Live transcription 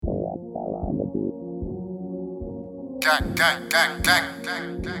Gang, gang, gang, gang,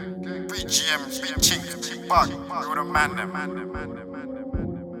 gang, gang. Big GM, big chinks, big bug. You're the man, them.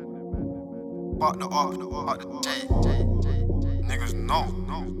 But the up, but the J. Niggas know.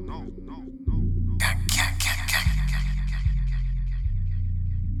 Gang, gang, gang, gang.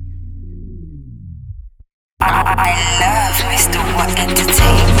 I love Mr. What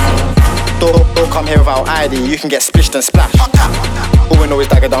Entertainment. Don't come here without ID, you can get splished and splashed. All we know is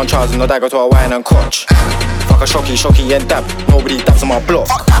dagger down trousers, no dagger to a wine and crotch. Fuck a shocky and dab, nobody dabs on my block.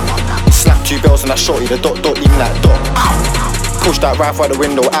 Slap 2 bells on that shorty, the dot even like dot. Push that rifle out the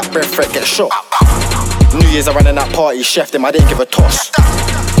window, at breath threat, get shot. New Year's I ran in that party, chef them, I didn't give a toss.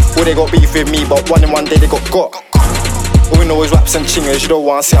 All they got beef with me, but one in one day they got. All we know is raps and chingers, you don't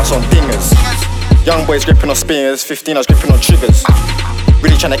wanna see us on dingers. Young boys gripping on spinners, 15 I was gripping on triggers.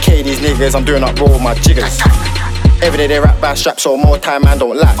 Really tryna K these niggas, I'm doing up raw with my jiggers. Every day they rap bad straps, so more time man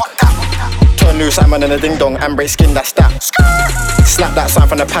don't lack. Turn new Simon in a ding dong and break skin, that's that. Slap that sign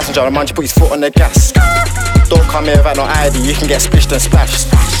from the passenger, the man just put his foot on the gas. Don't come here without no ID, you can get splished and splashed.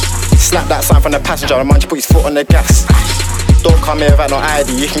 Slap that sign from the passenger, the man just put his foot on the gas. Don't come here without no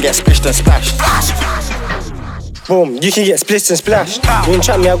ID, you can get splished and splashed. Boom, you can get splits and splashed. You ain't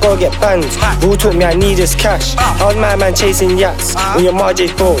trap me, I gotta get banned. Rule taught me I need this cash. How's my man chasing yachts when your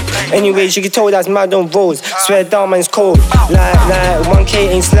Marj's broke? Anyways, you can tell that's mad on rolls. Swear down, man's cold. Like 1K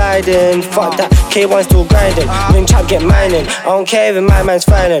ain't sliding. Fuck that, K1 still grinding. When trap get mining, I don't care if my man's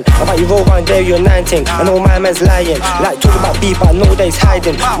filing. I bet you roll round there, you're 19. I know my man's lying. Like talk about beef, but I know that he's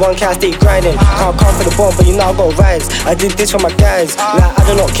hiding. 1K I stay grinding. Can't come for the bomb, but you know I gotta rise. I did this for my guys. Like I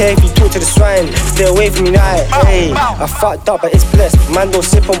do not care if you talk to the swine. Stay away from me, like hey. I fucked up, but it's blessed. Man don't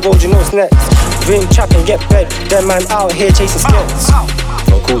sip on road, you know what's next. Ring trap and get bread. Them man out here chasing skits.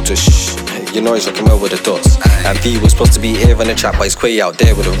 No cool to shh. You know he's rocking well with the dots. And V was supposed to be here on the trap, but he's quay out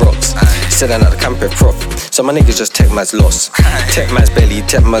there with the rocks. Selling out the camp with prof. So my niggas just tech man's lost. Tech man's belly,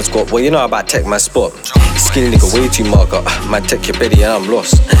 tech man's got. Well, you know about tech man's spot. Skinny nigga way too marker. Man tech your belly and I'm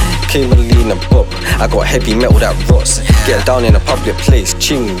lost. Came with a lean and pop. I got heavy metal that rots. Get down in a public place.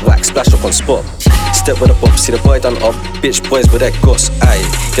 Ching, wax, splash up on spot. Step with a bop, see the boy done up. Bitch boys with their goss. Aye,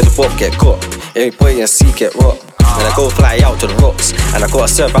 get the bop, get caught. Every boy and see get rock. And I go fly out to the rocks. And I gotta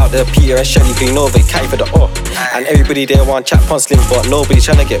serve out the Peter and Shelly Green over Kai for the O. And everybody there want chat on slim, but nobody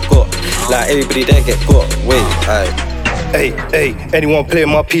tryna get got. Like everybody there get got. Wait, aye. Hey, anyone play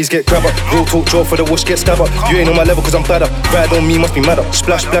my P's get grabber. Real talk draw for the wash get stabber. You ain't on my level cause I'm badder. Ride on me must be madder.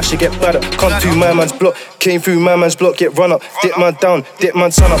 Splash, you get badder. Come to my man's block. Came through my man's block, get run up. Dip man down, dip man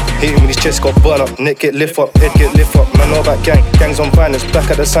son up. Hating when his chest got burn up. Neck get lift up, head get lift up. Man know about gangs on violence. Back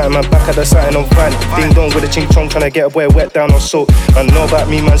at the sign, man, back at the sign on violence. Ding dong with a ching chong tryna get a boy wet down on salt. Man know about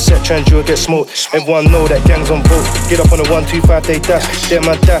me, man, set trend, you'll get smoked. Everyone know that gangs on boat. Get up on the 125, they dash. Them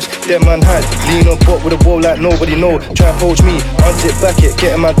man hide. Lean on bot with a wall like nobody know. Try approach me, unzip back it,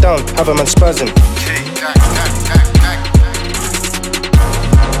 get a man down, have a man spazzing.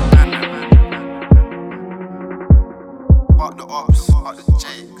 But the ops, but the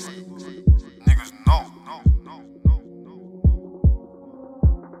Jakes, niggas know.